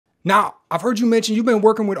Now, I've heard you mention you've been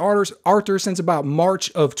working with Arthur since about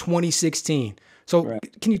March of 2016. So,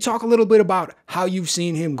 Right. can you talk a little bit about how you've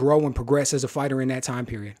seen him grow and progress as a fighter in that time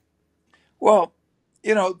period? Well,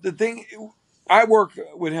 the thing, I work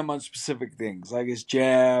with him on specific things like his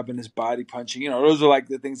jab and his body punching. Those are like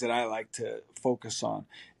the things that I like to focus on.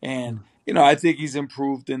 And, Mm, I think he's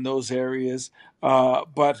improved in those areas.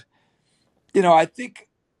 But, I think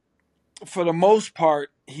for the most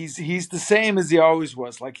part, he's the same as he always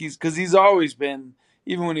was. Like because he's always been,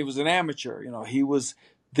 even when he was an amateur, he was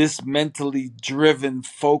this mentally driven,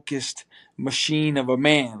 focused machine of a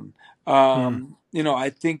man. mm,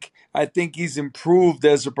 I think he's improved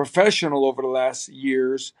as a professional over the last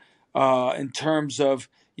years, in terms of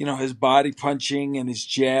his body punching and his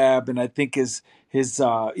jab, and I think his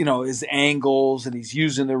angles, and he's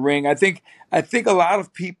using the ring. I think a lot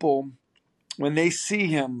of people, when they see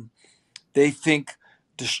him, they think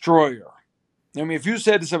destroyer. I mean, if you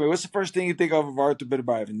said to somebody, "What's the first thing you think of Artur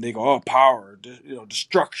Beterbiev?" and they go, "Oh, power,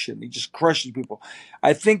 destruction. He just crushes people."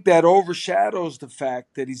 I think that overshadows the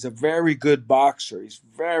fact that he's a very good boxer. He's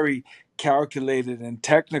very calculated and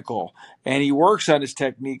technical, and he works on his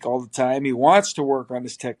technique all the time. He wants to work on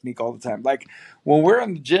his technique all the time. Like when we're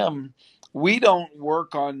in the gym, we don't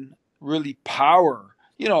work on really power,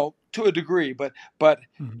 to a degree, but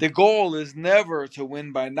mm. the goal is never to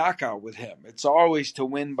win by knockout with him. It's always to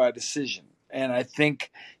win by decision. And I think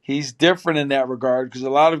he's different in that regard because a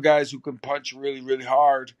lot of guys who can punch really, really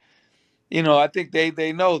hard, I think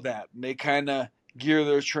they know that. And they kind of gear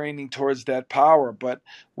their training towards that power. But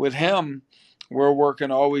with him, we're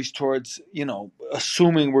working always towards,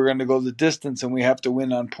 assuming we're going to go the distance and we have to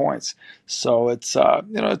win on points. So it's a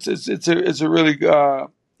really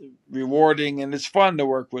rewarding, and it's fun to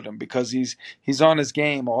work with him because he's on his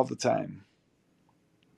game all the time.